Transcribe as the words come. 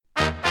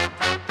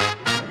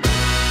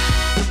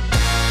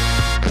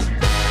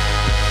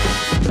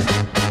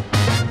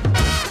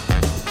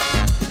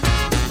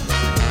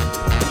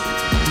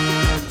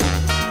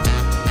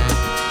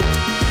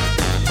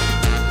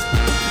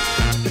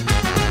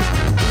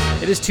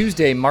It is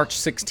Tuesday, March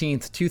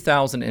 16th,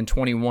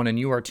 2021, and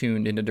you are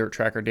tuned into Dirt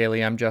Tracker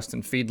Daily. I'm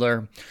Justin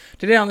Fiedler.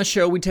 Today on the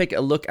show, we take a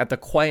look at the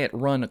quiet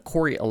run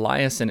Corey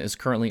Eliason is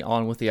currently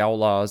on with the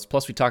Outlaws.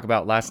 Plus, we talk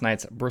about last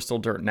night's Bristol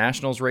Dirt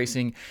Nationals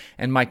racing,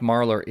 and Mike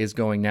Marlar is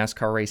going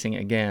NASCAR racing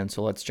again,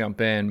 so let's jump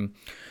in.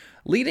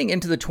 Leading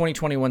into the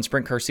 2021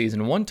 sprint car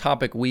season, one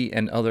topic we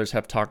and others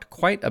have talked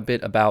quite a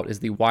bit about is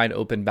the wide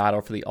open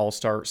battle for the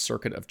All-Star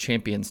Circuit of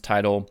Champions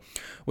title.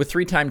 With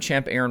three-time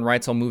champ Aaron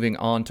Reutzel moving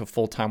on to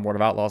full-time World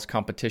of Outlaws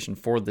competition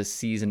for this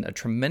season, a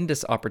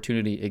tremendous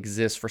opportunity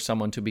exists for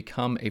someone to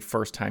become a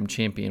first-time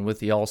champion with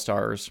the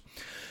All-Stars.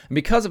 And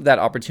because of that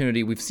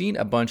opportunity, we've seen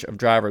a bunch of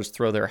drivers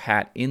throw their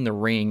hat in the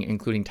ring,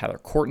 including Tyler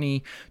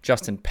Courtney,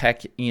 Justin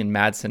Peck, Ian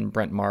Madsen,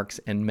 Brent Marks,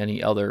 and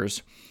many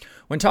others.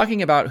 When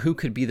talking about who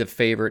could be the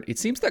favorite, it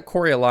seems that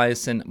Corey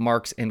Eliason,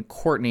 Marks, and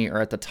Courtney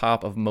are at the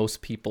top of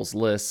most people's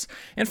lists,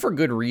 and for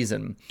good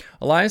reason.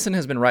 Eliason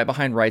has been right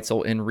behind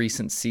Reutzel in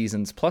recent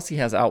seasons, plus he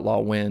has outlaw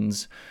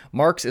wins.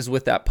 Marks is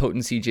with that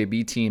potent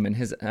CJB team and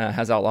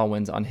has outlaw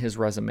wins on his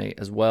resume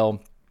as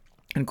well.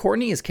 And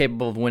Courtney is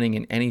capable of winning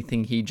in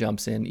anything he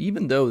jumps in,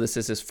 even though this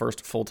is his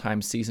first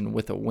full-time season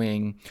with a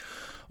wing.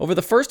 Over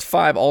the first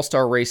 5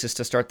 All-Star races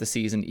to start the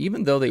season,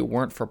 even though they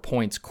weren't for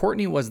points,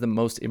 Courtney was the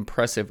most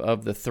impressive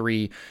of the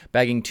 3,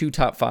 bagging 2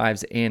 top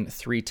 5s and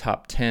 3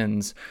 top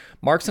 10s.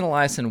 Marks and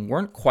Eliason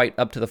weren't quite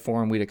up to the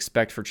form we'd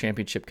expect for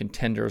championship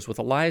contenders, with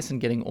Eliason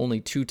getting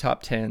only 2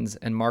 top 10s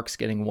and Marks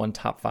getting 1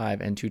 top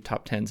 5 and 2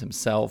 top 10s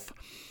himself.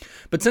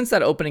 But since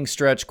that opening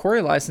stretch,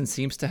 Corey Eliason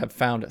seems to have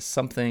found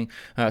some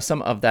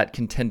of that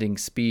contending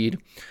speed.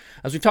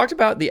 As we've talked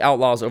about the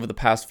Outlaws over the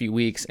past few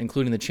weeks,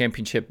 including the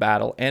championship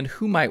battle and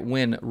who might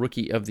win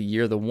Rookie of the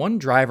Year, the one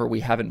driver we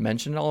haven't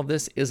mentioned in all of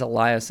this is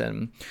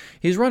Eliason.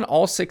 He's run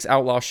all 6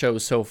 Outlaw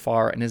shows so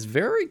far and is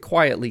very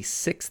quietly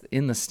 6th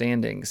in the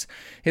standings.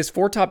 His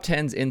 4 top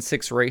 10s in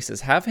 6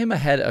 races have him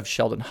ahead of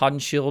Sheldon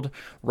Haudenschild,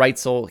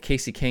 Reutzel,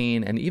 Casey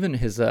Kane, and even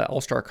his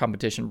All-Star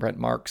competition, Brent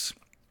Marks.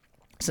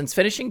 Since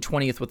finishing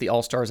 20th with the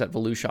All-Stars at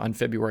Volusia on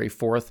February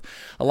 4th,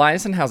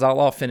 Eliason has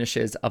outlaw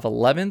finishes of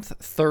 11th,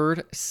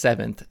 3rd,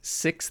 7th,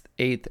 6th,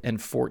 8th, and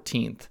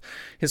 14th.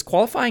 His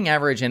qualifying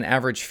average and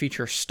average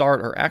feature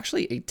start are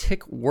actually a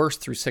tick worse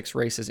through 6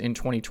 races in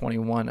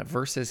 2021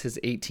 versus his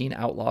 18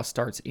 outlaw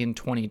starts in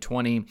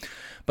 2020.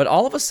 But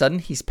all of a sudden,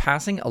 he's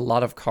passing a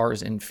lot of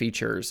cars in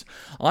features.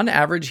 On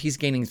average, he's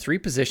gaining 3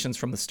 positions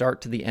from the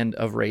start to the end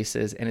of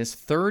races and is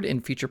 3rd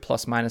in feature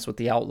plus minus with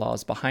the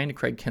Outlaws behind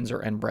Craig Kinzer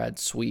and Brad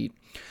Sweet.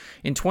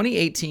 In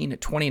 2018,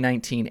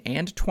 2019,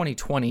 and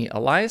 2020,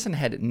 Eliason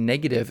had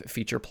negative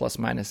feature plus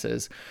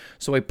minuses,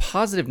 so a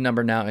positive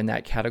number now in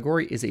that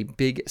category is a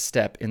big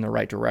step in the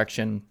right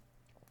direction.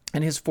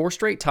 And his 4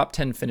 straight top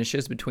 10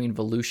 finishes between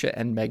Volusia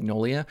and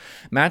Magnolia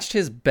matched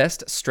his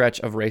best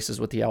stretch of races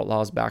with the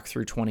Outlaws back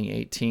through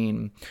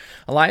 2018.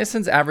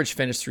 Eliason's average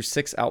finish through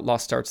 6 Outlaw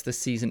starts this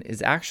season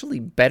is actually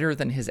better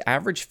than his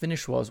average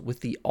finish was with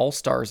the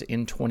All-Stars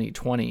in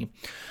 2020.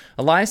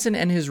 Eliason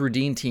and his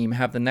Rudeen team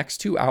have the next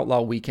 2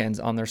 Outlaw weekends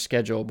on their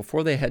schedule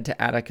before they head to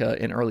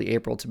Attica in early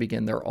April to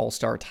begin their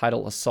All-Star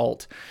title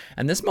assault.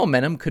 And this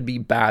momentum could be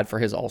bad for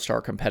his All-Star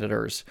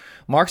competitors.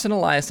 Marks and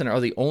Eliason are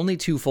the only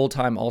 2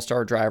 full-time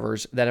All-Star drivers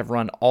that have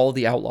run all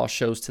the Outlaw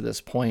shows to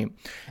this point,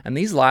 and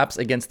these laps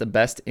against the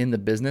best in the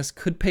business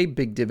could pay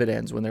big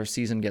dividends when their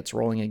season gets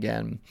rolling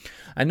again.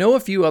 I know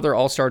a few other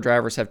All-Star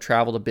drivers have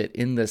traveled a bit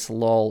in this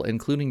lull,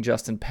 including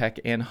Justin Peck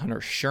and Hunter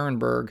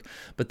Schuerenberg,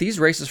 but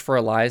these races for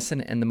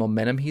Eliason and the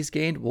momentum he's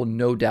gained will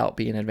no doubt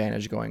be an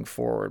advantage going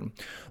forward.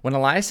 When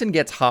Eliason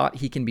gets hot,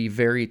 he can be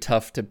very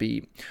tough to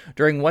beat.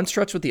 During one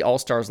stretch with the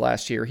All-Stars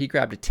last year, he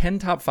grabbed 10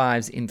 top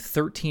 5s in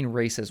 13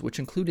 races, which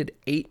included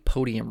 8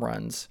 podium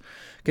runs.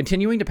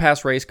 Continuing to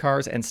pass race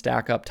cars and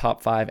stack up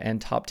top 5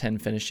 and top 10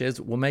 finishes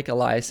will make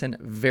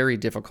Eliason very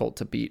difficult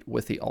to beat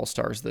with the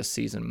All-Stars this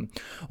season.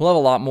 We'll have a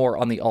lot more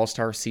on the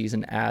All-Star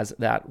season as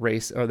that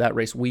race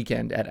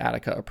weekend at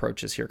Attica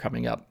approaches here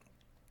coming up.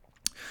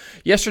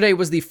 Yesterday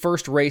was the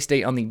first race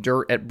day on the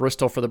dirt at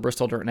Bristol for the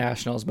Bristol Dirt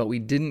Nationals, but we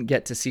didn't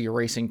get to see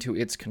racing to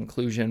its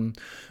conclusion.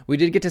 We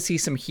did get to see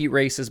some heat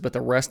races, but the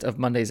rest of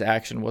Monday's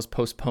action was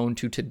postponed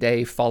to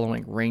today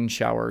following rain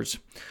showers.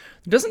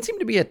 There doesn't seem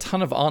to be a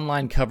ton of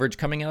online coverage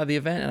coming out of the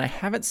event, and I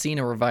haven't seen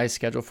a revised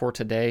schedule for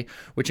today,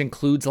 which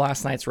includes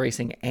last night's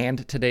racing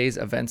and today's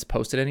events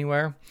posted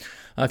anywhere.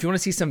 If you want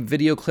to see some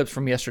video clips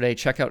from yesterday,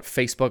 check out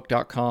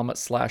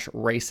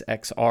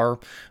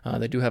facebook.com/racexr.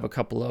 They do have a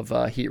couple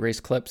of heat race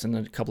clips and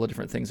a couple of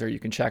different things there you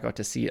can check out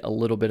to see a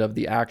little bit of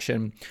the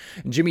action.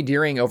 Jimmy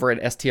Deering over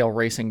at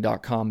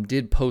stlracing.com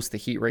did post the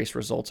heat race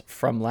results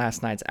from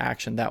last night's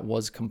action that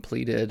was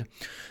completed.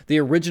 The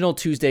original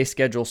Tuesday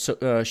schedule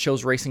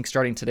shows racing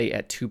starting today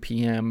at 2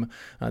 p.m.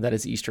 That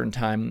is Eastern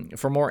time.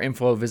 For more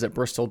info, visit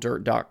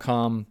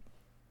bristoldirt.com.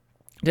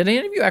 Did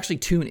any of you actually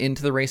tune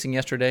into the racing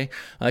yesterday?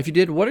 If you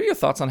did, what are your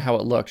thoughts on how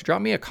it looked?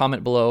 Drop me a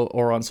comment below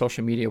or on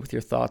social media with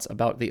your thoughts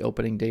about the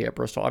opening day at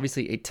Bristol.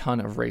 Obviously, a ton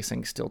of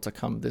racing still to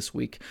come this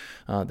week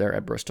there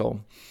at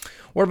Bristol.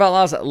 World of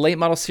Outlaws Late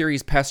Model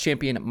Series past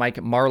champion Mike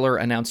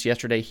Marlar announced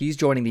yesterday he's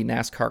joining the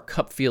NASCAR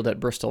Cup field at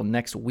Bristol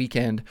next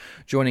weekend,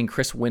 joining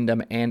Chris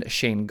Windom and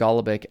Shane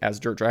Golobic as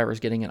dirt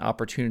drivers getting an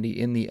opportunity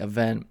in the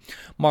event.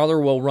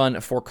 Marlar will run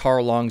for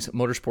Carl Long's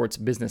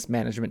Motorsports Business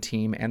Management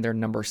Team and their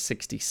number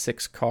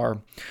 66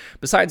 car.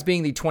 Besides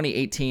being the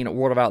 2018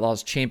 World of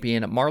Outlaws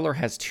champion, Marlar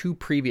has 2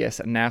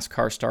 previous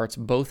NASCAR starts,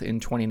 both in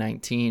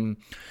 2019.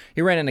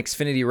 He ran an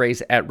Xfinity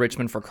race at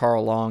Richmond for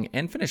Carl Long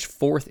and finished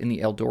 4th in the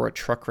Eldora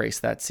truck race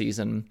that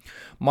season.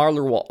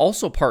 Marlar will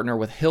also partner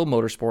with Hill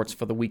Motorsports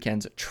for the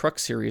weekend's Truck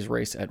Series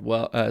race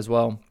as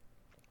well.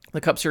 The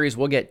Cup Series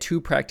will get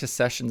 2 practice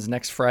sessions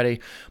next Friday,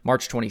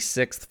 March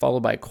 26th,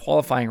 followed by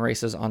qualifying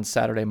races on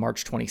Saturday,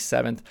 March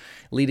 27th,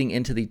 leading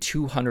into the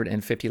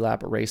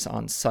 250-lap race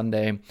on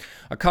Sunday.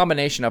 A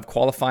combination of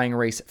qualifying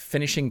race,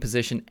 finishing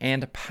position,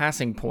 and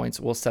passing points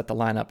will set the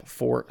lineup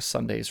for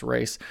Sunday's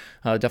race.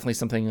 Definitely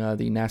something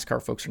the NASCAR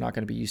folks are not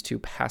going to be used to,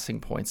 passing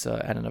points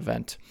at an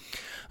event.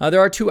 There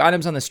are 2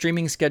 items on the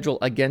streaming schedule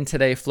again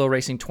today. Flow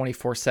Racing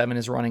 24/7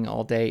 is running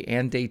all day,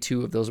 and day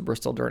 2 of those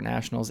Bristol Dirt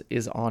Nationals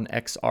is on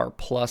XR+.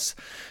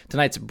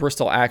 Tonight's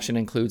Bristol action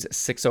includes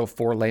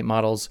 604 late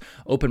models,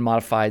 open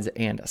modifieds,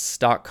 and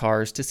stock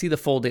cars. To see the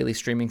full daily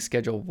streaming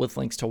schedule with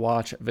links to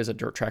watch, visit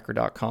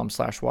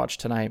dirttracker.com/watch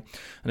tonight.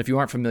 And if you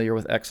aren't familiar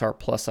with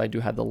XR+, I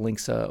do have the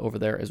links over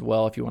there as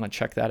well if you want to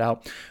check that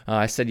out.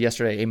 I said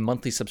yesterday a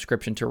monthly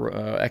subscription to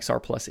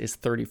XR+ is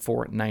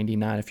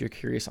 $34.99 if you're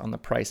curious on the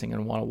pricing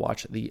and want to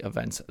watch the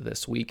events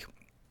this week.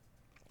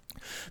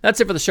 That's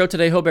it for the show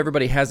today. Hope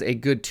everybody has a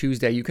good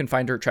Tuesday. You can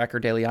find Dirt Tracker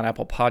Daily on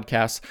Apple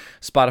Podcasts,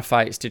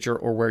 Spotify, Stitcher,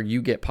 or where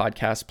you get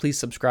podcasts. Please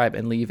subscribe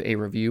and leave a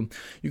review.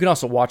 You can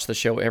also watch the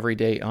show every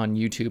day on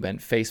YouTube and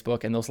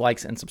Facebook, and those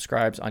likes and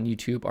subscribes on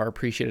YouTube are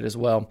appreciated as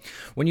well.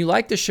 When you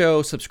like the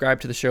show, subscribe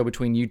to the show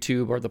between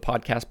YouTube or the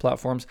podcast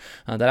platforms.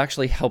 That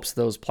actually helps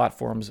those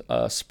platforms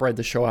spread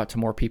the show out to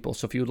more people.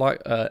 So if you would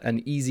like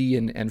an easy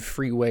and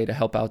free way to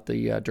help out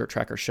the Dirt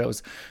Tracker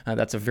shows,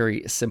 that's a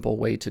very simple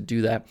way to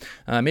do that.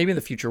 Maybe in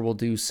the future we'll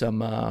do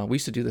some, we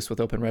used to do this with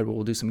Open Red, but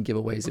we'll do some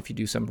giveaways if you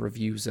do some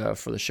reviews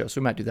for the show. So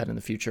we might do that in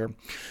the future.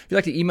 If you'd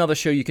like to email the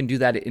show, you can do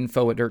that at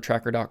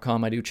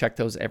info@dirttracker.com. I do check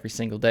those every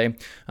single day.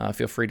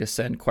 Feel free to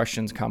send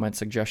questions, comments,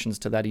 suggestions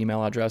to that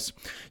email address.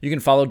 You can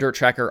follow Dirt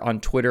Tracker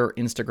on Twitter,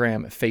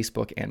 Instagram,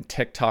 Facebook, and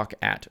TikTok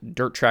at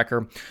Dirt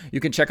Tracker.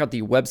 You can check out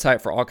the website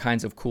for all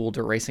kinds of cool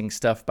dirt racing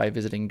stuff by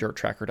visiting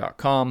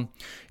dirttracker.com.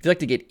 If you'd like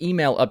to get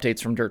email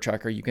updates from Dirt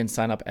Tracker, you can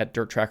sign up at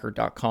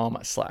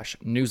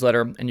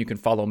dirttracker.com/newsletter, and you can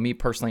follow me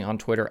personally on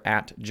Twitter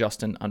at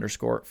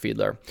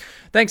Justin_Fiedler.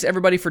 Thanks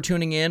everybody for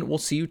tuning in. We'll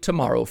see you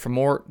tomorrow for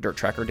more Dirt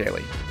Tracker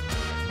Daily.